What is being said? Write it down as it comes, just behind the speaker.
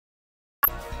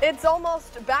It's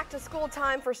almost back to school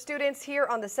time for students here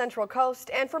on the Central Coast,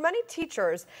 and for many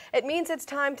teachers, it means it's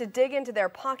time to dig into their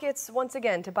pockets once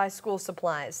again to buy school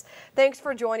supplies. Thanks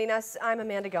for joining us. I'm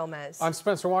Amanda Gomez. I'm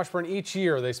Spencer Washburn. Each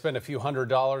year they spend a few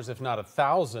 $100s, if not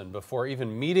 $1,000, before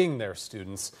even meeting their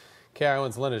students.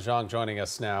 KION's Linda Zhang joining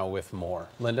us now with more.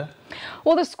 Linda?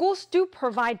 Well, the schools do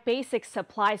provide basic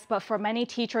supplies, but for many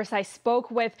teachers I spoke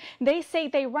with, they say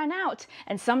they run out,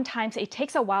 and sometimes it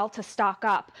takes a while to stock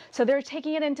up. So they're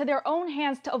taking it into their own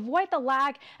hands to avoid the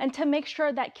lag and to make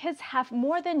sure that kids have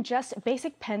more than just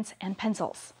basic pens and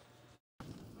pencils.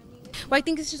 Well, I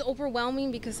think it's just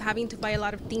overwhelming because having to buy a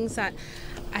lot of things that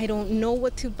I don't know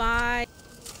what to buy.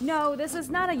 No, this is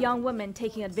not a young woman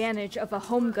taking advantage of a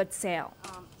home goods sale.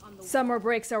 Summer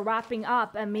breaks are wrapping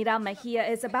up, and Mirel Mejia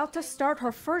is about to start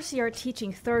her first year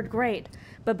teaching 3rd grade.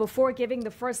 But before giving the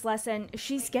first lesson,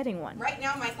 she's getting one. Right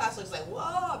now, my class looks like,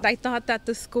 whoa! I thought that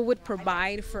the school would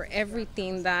provide for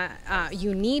everything that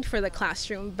you need for the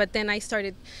classroom, but then I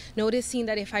started noticing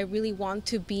that if I really want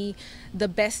to be the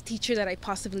best teacher that I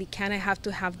possibly can, I have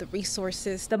to have the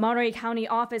resources. The Monterey County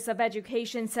Office of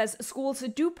Education says schools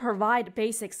do provide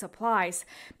basic supplies,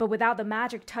 but without the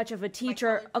magic touch of a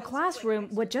teacher, a classroom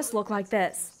would just look like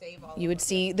this. You would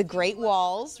see the great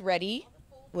walls ready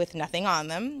with nothing on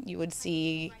them. You would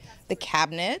see the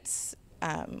cabinets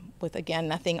with, again,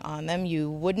 nothing on them.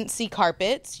 You wouldn't see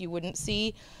carpets. You wouldn't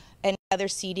see any other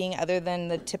seating other than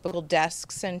the typical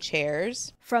desks and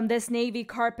chairs. From this navy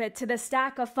carpet to the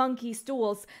stack of funky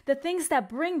stools, the things that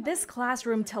bring this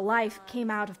classroom to life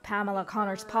came out of Pamela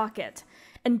Conner's pocket.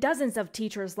 And dozens of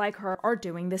teachers like her are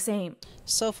doing the same.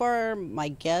 So far, my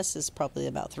guess is probably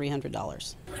about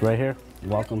 $300. Right here,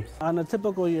 welcome. On a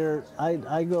typical year,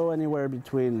 I go anywhere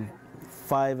between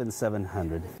 $500 and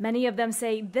 $700. Many of them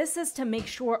say this is to make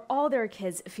sure all their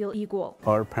kids feel equal.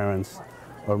 Our parents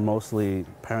are mostly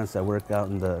parents that work out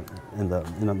in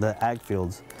the ag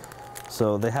fields,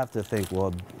 so they have to think,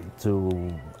 well,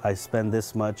 do I spend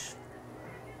this much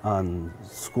on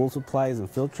school supplies and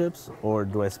field trips, or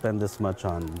do I spend this much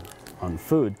on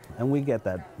food? And we get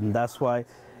that, and that's why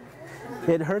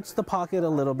it hurts the pocket a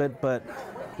little bit, but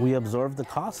we absorb the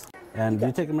cost. And do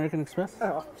you take American Express?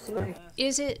 Oh, absolutely.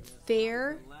 Is it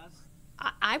fair?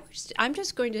 I'm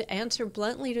just going to answer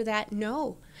bluntly to that,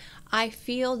 no. I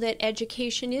feel that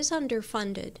education is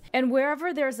underfunded. And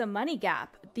wherever there's a money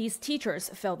gap, these teachers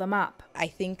fill them up. I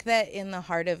think that in the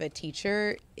heart of a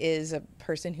teacher is a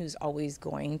person who's always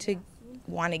going to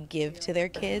want to give to their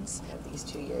kids these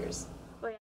 2 years.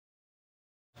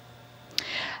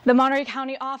 The Monterey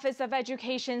County Office of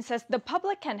Education says the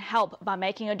public can help by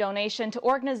making a donation to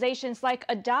organizations like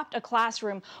Adopt a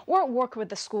Classroom or work with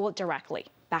the school directly.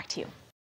 Back to you.